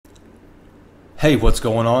Hey, what's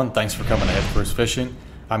going on? Thanks for coming to Head First Fishing.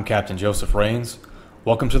 I'm Captain Joseph Rains.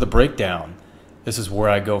 Welcome to the breakdown. This is where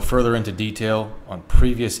I go further into detail on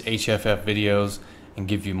previous HFF videos and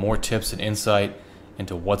give you more tips and insight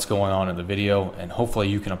into what's going on in the video, and hopefully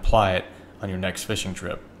you can apply it on your next fishing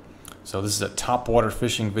trip. So this is a topwater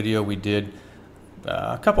fishing video we did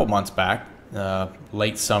a couple months back,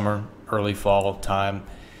 late summer, early fall time.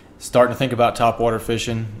 Starting to think about topwater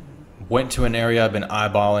fishing. Went to an area I've been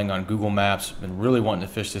eyeballing on Google Maps, been really wanting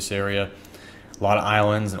to fish this area. A lot of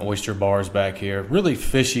islands and oyster bars back here. Really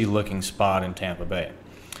fishy looking spot in Tampa Bay.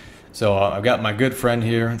 So I've got my good friend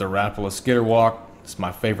here, the Rapala Skitterwalk. It's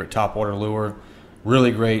my favorite topwater lure.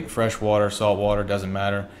 Really great, freshwater, saltwater, doesn't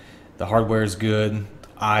matter. The hardware is good, the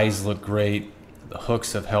eyes look great. The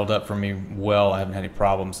hooks have held up for me well, I haven't had any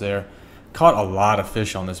problems there. Caught a lot of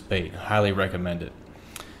fish on this bait, highly recommend it.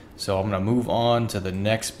 So I'm going to move on to the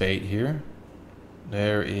next bait here.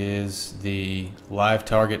 There is the live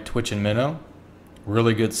target twitch and minnow.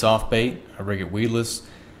 Really good soft bait. I rig it weedless.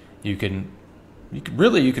 You can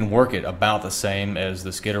work it about the same as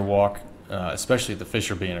the Skitterwalk, especially if the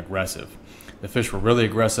fish are being aggressive. The fish were really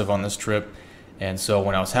aggressive on this trip, and so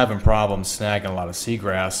when I was having problems snagging a lot of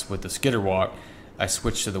seagrass with the Skitterwalk, I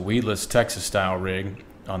switched to the weedless Texas style rig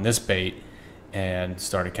on this bait and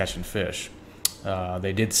started catching fish.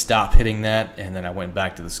 They did stop hitting that, and then I went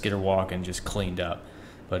back to the Skitterwalk and just cleaned up.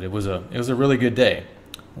 But it was a really good day.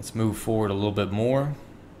 Let's move forward a little bit more.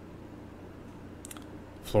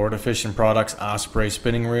 Florida Fishing Products Osprey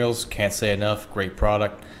spinning reels. Can't say enough. Great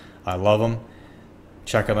product. I love them.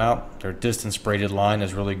 Check them out. Their distance braided line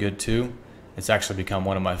is really good too. It's actually become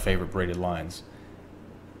one of my favorite braided lines.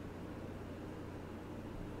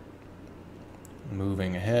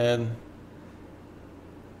 Moving ahead.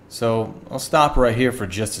 So I'll stop right here for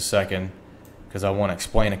just a second because I want to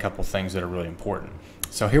explain a couple things that are really important.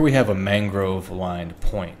 So here we have a mangrove lined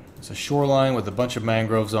point. It's a shoreline with a bunch of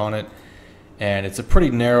mangroves on it, and it's a pretty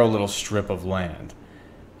narrow little strip of land.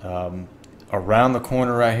 Around the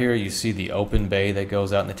corner right here you see the open bay that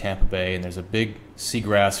goes out in the Tampa Bay, and there's a big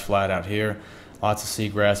seagrass flat out here. Lots of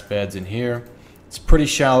seagrass beds in here. It's pretty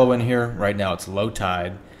shallow in here. Right now it's low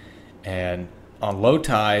tide, and on low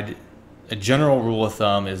tide, a general rule of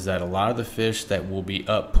thumb is that a lot of the fish that will be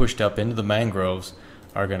pushed up into the mangroves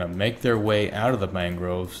are going to make their way out of the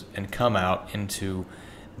mangroves and come out into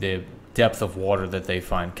the depth of water that they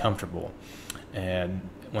find comfortable. And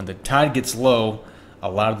when the tide gets low, a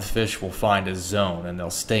lot of the fish will find a zone and they'll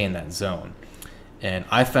stay in that zone. And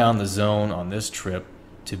I found the zone on this trip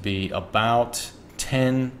to be about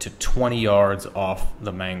 10 to 20 yards off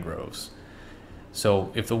the mangroves.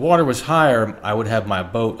 So if the water was higher, I would have my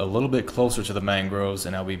boat a little bit closer to the mangroves,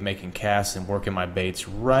 and I'll be making casts and working my baits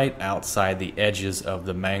right outside the edges of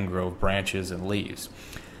the mangrove branches and leaves.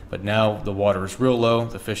 But now the water is real low,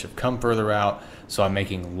 the fish have come further out, so I'm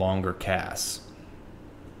making longer casts.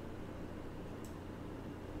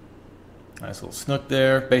 Nice little snook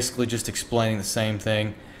there, basically just explaining the same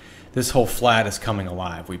thing. This whole flat is coming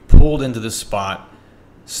alive. We pulled into this spot,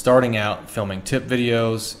 starting out filming tip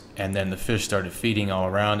videos, and then the fish started feeding all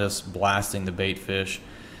around us, blasting the bait fish.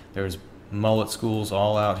 There's mullet schools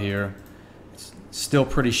all out here. It's still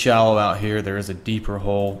pretty shallow out here. There is a deeper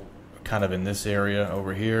hole kind of in this area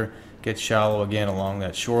over here. Gets shallow again along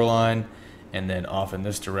that shoreline, and then off in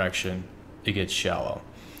this direction it gets shallow.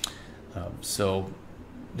 So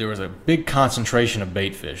there was a big concentration of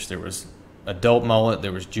bait fish. There was adult mullet,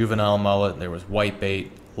 there was juvenile mullet, there was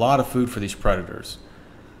whitebait. A lot of food for these predators.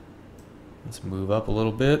 Let's move up a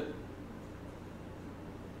little bit.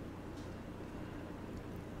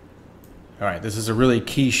 All right, this is a really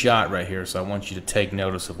key shot right here, so I want you to take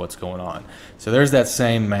notice of what's going on. So there's that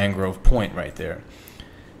same mangrove point right there.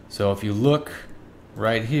 So if you look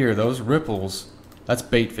right here, those ripples, that's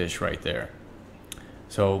bait fish right there.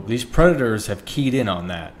 So these predators have keyed in on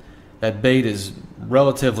that. That bait is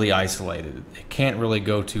relatively isolated. It can't really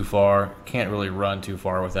go too far, can't really run too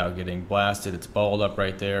far without getting blasted. It's balled up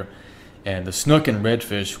right there. And the snook and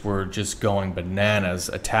redfish were just going bananas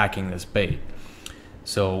attacking this bait.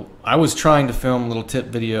 So I was trying to film little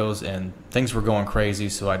tip videos and things were going crazy,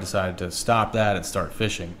 so I decided to stop that and start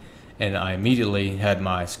fishing. And I immediately had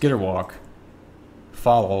my Skitterwalk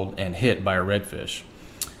followed and hit by a redfish.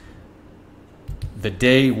 The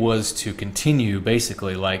day was to continue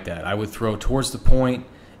basically like that. I would throw towards the point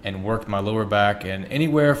and work my lure back, and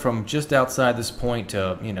anywhere from just outside this point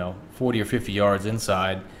to 40 or 50 yards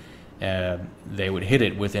inside, they would hit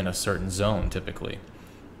it within a certain zone typically.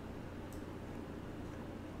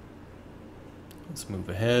 Let's move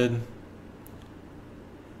ahead.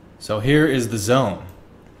 So here is the zone.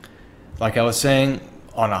 Like I was saying,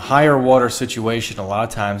 on a higher water situation, a lot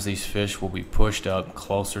of times these fish will be pushed up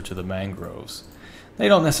closer to the mangroves. They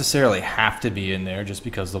don't necessarily have to be in there just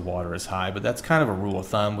because the water is high, but that's kind of a rule of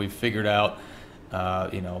thumb. We've figured out,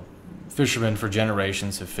 you know, fishermen for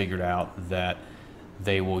generations have figured out that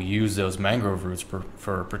they will use those mangrove roots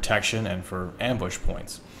for protection and for ambush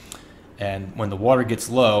points. And when the water gets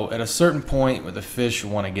low, at a certain point where the fish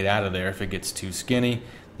want to get out of there, if it gets too skinny,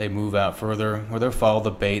 they move out further, or they'll follow the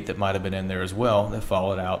bait that might have been in there as well. They'll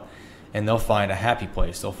follow it out, and they'll find a happy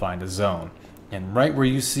place. They'll find a zone. And right where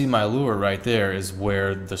you see my lure right there is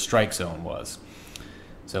where the strike zone was.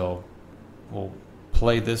 So we'll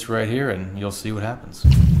play this right here, and you'll see what happens.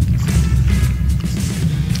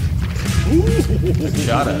 Good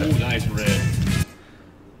shot at it. Nice red.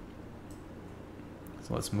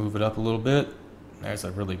 So let's move it up a little bit. There's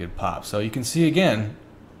a really good pop. So you can see again,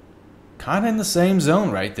 kind of in the same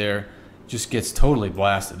zone right there, just gets totally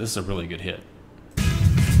blasted. This is a really good hit.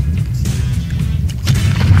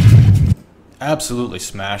 Absolutely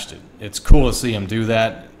smashed it. It's cool to see him do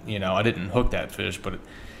that. You know, I didn't hook that fish, but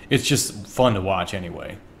it's just fun to watch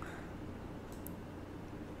anyway.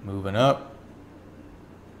 Moving up.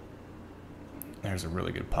 There's a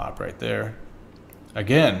really good pop right there.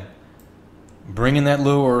 Again, bringing that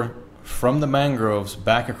lure from the mangroves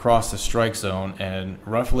back across the strike zone, and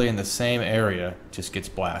roughly in the same area, just gets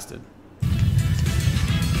blasted.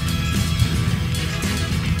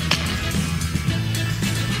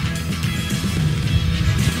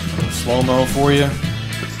 Slow-mo for you.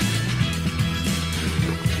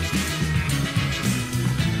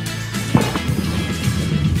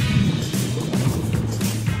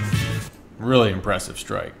 Really impressive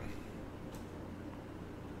strike.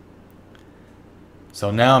 So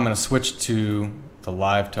now I'm going to switch to the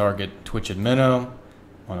live target twitch and minnow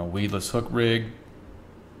on a weedless hook rig.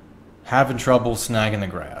 Having trouble snagging the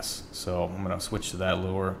grass. So I'm going to switch to that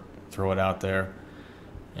lure, throw it out there,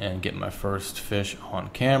 and get my first fish on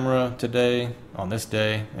camera today, on this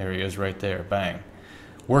day. There he is right there, bang.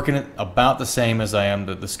 Working it about the same as I am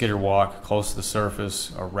the Skitterwalk, close to the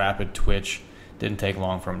surface, a rapid twitch. Didn't take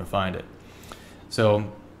long for him to find it.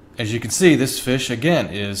 So as you can see, this fish again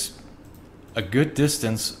is a good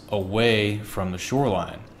distance away from the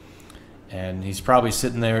shoreline. And he's probably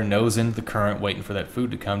sitting there, nose into the current, waiting for that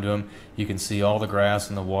food to come to him. You can see all the grass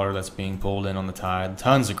and the water that's being pulled in on the tide.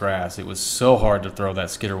 Tons of grass. It was so hard to throw that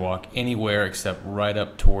Skitterwalk anywhere except right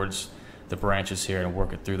up towards the branches here and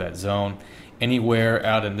work it through that zone. Anywhere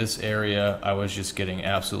out in this area, I was just getting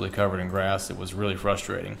absolutely covered in grass. It was really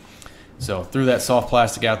frustrating. So threw that soft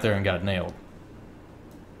plastic out there and got it nailed.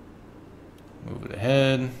 Move it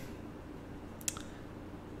ahead.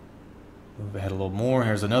 Move ahead a little more.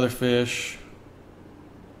 Here's another fish.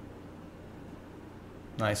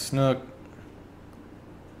 Nice snook.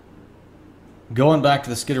 Going back to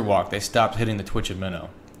the Skitterwalk, they stopped hitting the twitch and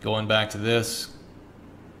minnow. Going back to this.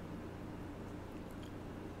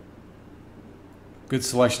 Good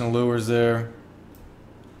selection of lures there.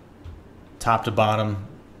 Top to bottom.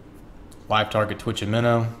 Live target twitch and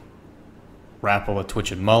minnow. Rapala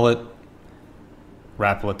twitch and mullet.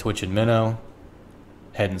 Rapala twitch and minnow.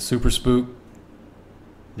 Head and super spook.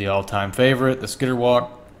 The all-time favorite, the Skitterwalk.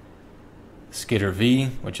 Skitter V,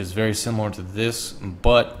 which is very similar to this,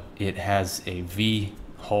 but it has a V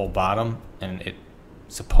hole bottom, and it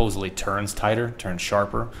supposedly turns tighter, turns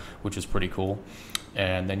sharper, which is pretty cool.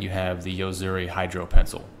 And then you have the Yozuri Hydro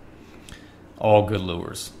Pencil. All good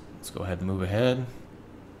lures. Let's go ahead and move ahead.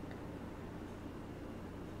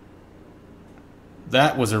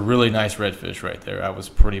 That was a really nice redfish right there. I was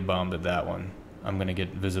pretty bummed at that one. I'm going to get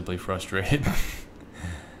visibly frustrated.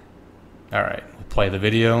 All right, we'll play the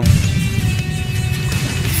video.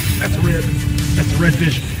 That's a red. That's a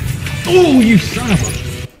redfish. Oh, you son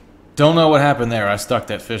of a... Don't know what happened there. I stuck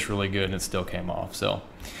that fish really good and it still came off. So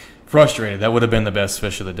frustrated. That would have been the best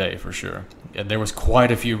fish of the day for sure. And there was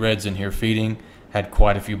quite a few reds in here feeding. Had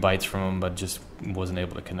quite a few bites from them, but just wasn't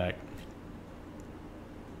able to connect.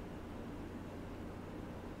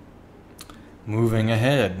 Moving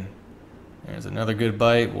ahead. There's another good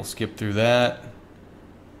bite. We'll skip through that.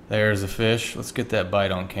 There's a fish. Let's get that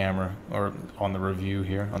bite on camera, or on the review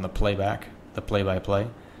here, on the playback, the play-by-play.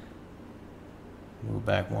 Move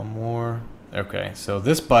back one more. Okay, so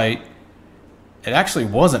this bite, it actually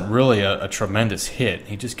wasn't really a tremendous hit.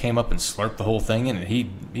 He just came up and slurped the whole thing in, and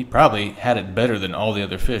he probably had it better than all the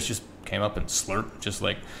other fish. Just came up and slurped, just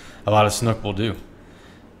like a lot of snook will do.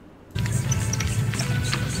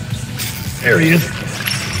 There he is.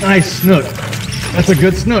 Nice snook. That's a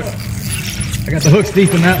good snook. I got the hooks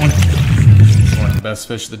deep in that one. One of the best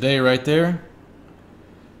fish of the day right there.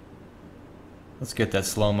 Let's get that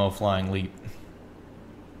slow-mo flying leap.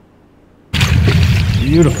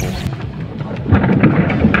 Beautiful.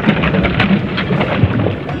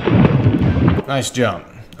 Nice jump.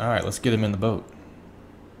 All right, let's get him in the boat.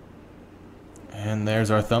 And there's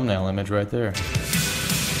our thumbnail image right there.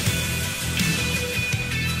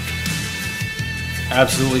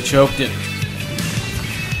 Absolutely choked it.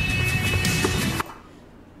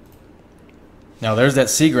 Now there's that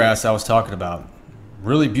seagrass I was talking about.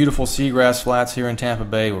 Really beautiful seagrass flats here in Tampa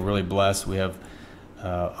Bay. We're really blessed. We have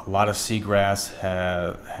a lot of seagrass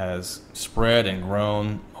has spread and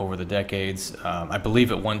grown over the decades. I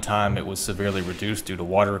believe at one time it was severely reduced due to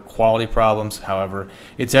water quality problems. However,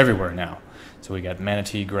 it's everywhere now. So we got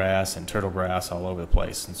manatee grass and turtle grass all over the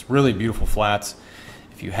place. It's really beautiful flats.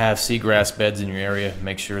 If you have seagrass beds in your area,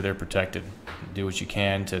 make sure they're protected. Do what you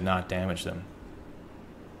can to not damage them.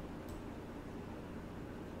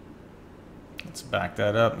 Let's back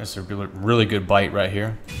that up. This is a really good bite right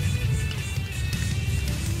here.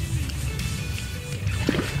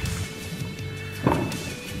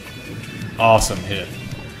 Awesome hit.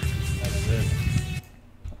 That's it.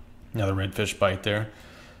 Another redfish bite there.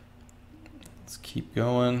 Let's keep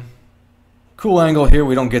going. Cool angle here.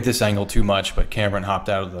 We don't get this angle too much, but Cameron hopped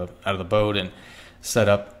out of the boat and set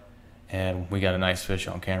up, and we got a nice fish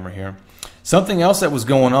on camera here. Something else that was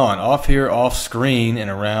going on off here, off screen, and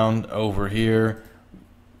around over here.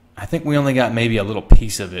 I think we only got maybe a little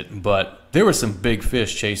piece of it, but there were some big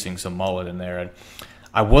fish chasing some mullet in there, and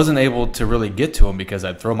I wasn't able to really get to them because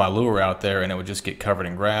I'd throw my lure out there and it would just get covered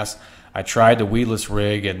in grass. I tried the weedless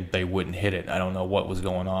rig and they wouldn't hit it. I don't know what was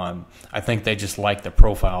going on. I think they just like the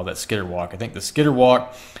profile of that Skitterwalk. I think the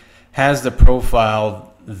Skitterwalk has the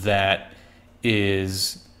profile that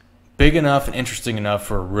is big enough and interesting enough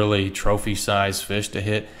for really trophy-sized fish to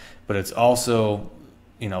hit, but it's also,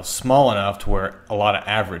 you know, small enough to where a lot of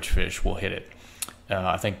average fish will hit it.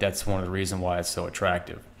 I think that's one of the reasons why it's so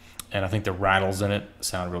attractive. And I think the rattles in it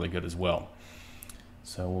sound really good as well.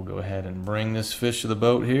 So we'll go ahead and bring this fish to the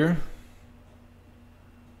boat here.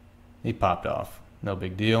 He popped off. No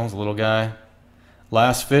big deal. It's a little guy.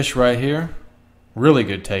 Last fish right here. Really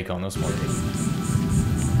good take on this one.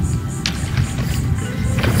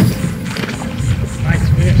 Nice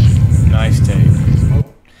fish. Nice take.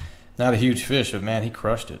 Not a huge fish, but man, he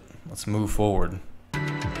crushed it. Let's move forward.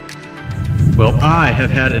 Well, I have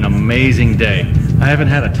had an amazing day. I haven't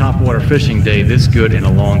had a topwater fishing day this good in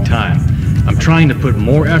a long time. I'm trying to put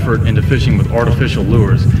more effort into fishing with artificial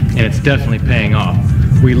lures, and it's definitely paying off.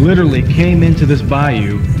 We literally came into this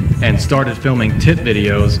bayou and started filming tip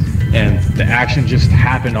videos, and the action just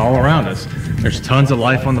happened all around us. There's tons of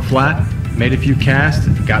life on the flat, made a few casts,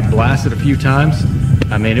 got blasted a few times.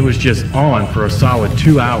 I mean, it was just on for a solid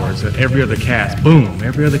 2 hours. Every other cast, boom,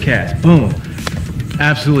 every other cast, boom.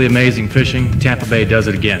 Absolutely amazing fishing. Tampa Bay does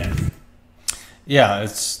it again. Yeah,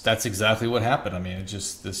 that's exactly what happened. I mean, it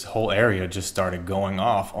just, this whole area just started going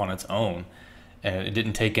off on its own. And it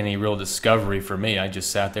didn't take any real discovery for me. I just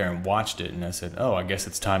sat there and watched it, and I said, oh, I guess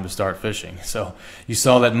it's time to start fishing. So you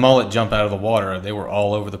saw that mullet jump out of the water. They were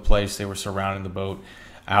all over the place. They were surrounding the boat.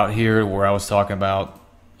 Out here where I was talking about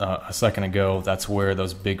a second ago, that's where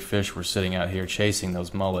those big fish were sitting out here chasing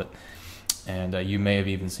those mullet. And you may have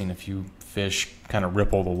even seen a few fish kind of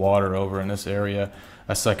ripple the water over in this area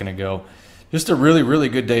a second ago. Just a really, really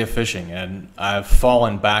good day of fishing, and I've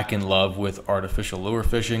fallen back in love with artificial lure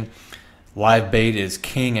fishing. Live bait is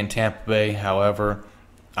king in Tampa Bay. However,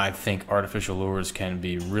 I think artificial lures can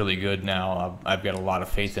be really good now. I've got a lot of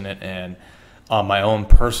faith in it, and on my own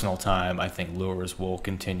personal time, I think lures will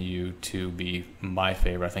continue to be my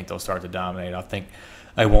favorite. I think they'll start to dominate. I think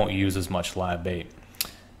I won't use as much live bait.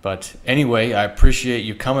 But anyway, I appreciate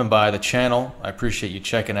you coming by the channel. I appreciate you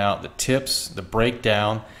checking out the tips, the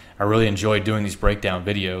breakdown. I really enjoy doing these breakdown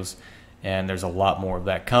videos, and there's a lot more of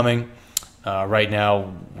that coming. Right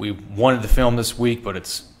now, we wanted to film this week, but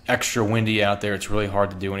it's extra windy out there. It's really hard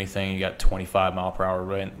to do anything. You got 25 mile per hour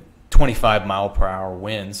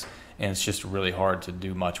winds, and it's just really hard to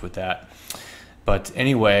do much with that. But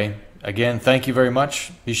anyway, again, thank you very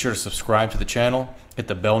much. Be sure to subscribe to the channel. Hit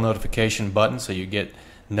the bell notification button so you get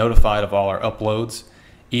notified of all our uploads.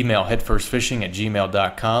 Email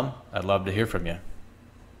headfirstfishing@gmail.com. I'd love to hear from you.